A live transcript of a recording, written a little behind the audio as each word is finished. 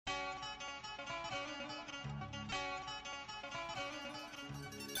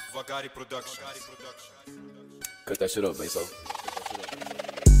Cut that shit up, Meso.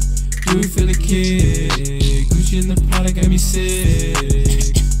 Do you feel the kick? Gucci in the product got me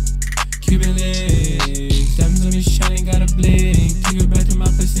sick. Cuban links, diamonds on me shining, got a blink. Take it back to my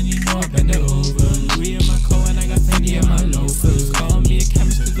place and you know I bend it over. Louis in my coat and I got Fendi in my loafers. Call me a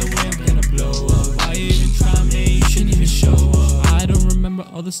chemist cause the way I'm gonna blow up. Why you even try me? You shouldn't even show up. I don't remember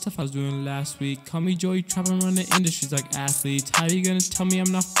all the stuff I was doing last week. Call me Joey, trapping around the industries like athletes. How you gonna tell me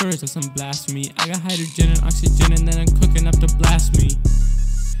I'm not first? That's some blasphemy. I got hydrogen and oxygen and then I'm cooking up to blast me.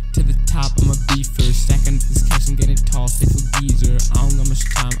 To the top, I'ma be first. Stacking up this cash and getting tall, faithful geezer. I don't got much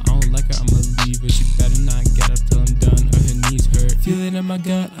time, I don't like her, I'ma leave her. She better not get up till I'm done or her knees hurt. Feel it in my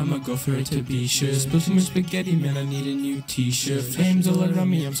gut, I'ma go for it to be sure. Spill too much spaghetti, man, I need a new t-shirt. Flames all around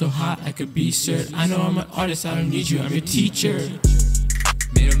me, I'm so hot, I could be served. I know I'm an artist, I don't need you, I'm your teacher.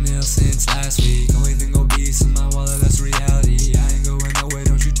 Made a meal since last week. Only thing gon' be in my wallet, that's reality. I ain't going nowhere,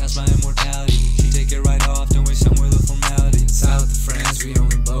 don't you test my immortality. She take it right off, don't waste time with a formality. South of France, we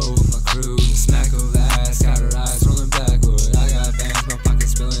only blow with my crew. The smack of ass, got her eyes rolling backward. I got bands, my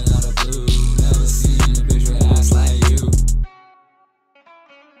pockets spilling out of blue. Never seen a bitch with ass like you.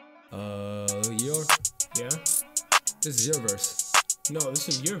 Yeeyore? Yeah? This is your verse. No, this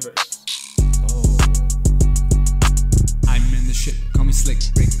is your verse. Oh. I'm in the shit, call me Slick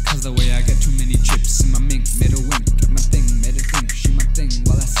Rick. Cause the way I get too many chips in my mink. Made a wink, get my thing, made her think. She my thing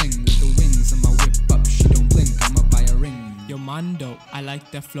while I sing with the wings and my whip up. She don't blink, I'ma buy a ring. Yo, MANDO, I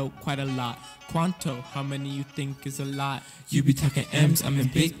like that flow quite a lot. Quanto, how many you think is a lot? You be talking M's, I'm in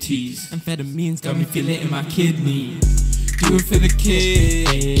big T's. Amphetamines got me feeling in my kidney. Do it for the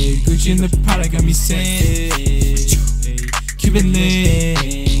kid. Gucci in the product got me sick. Cuban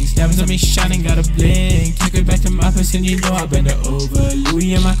links, diamonds on me shining, got a blink. Take it back to my place and you know I bend it over.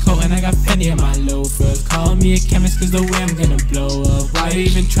 Louis in my coat and I got Fendi in my loafers. Call me a chemist cause the way I'm gonna blow up. Why you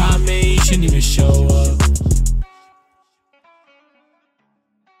even try me? You shouldn't even show up.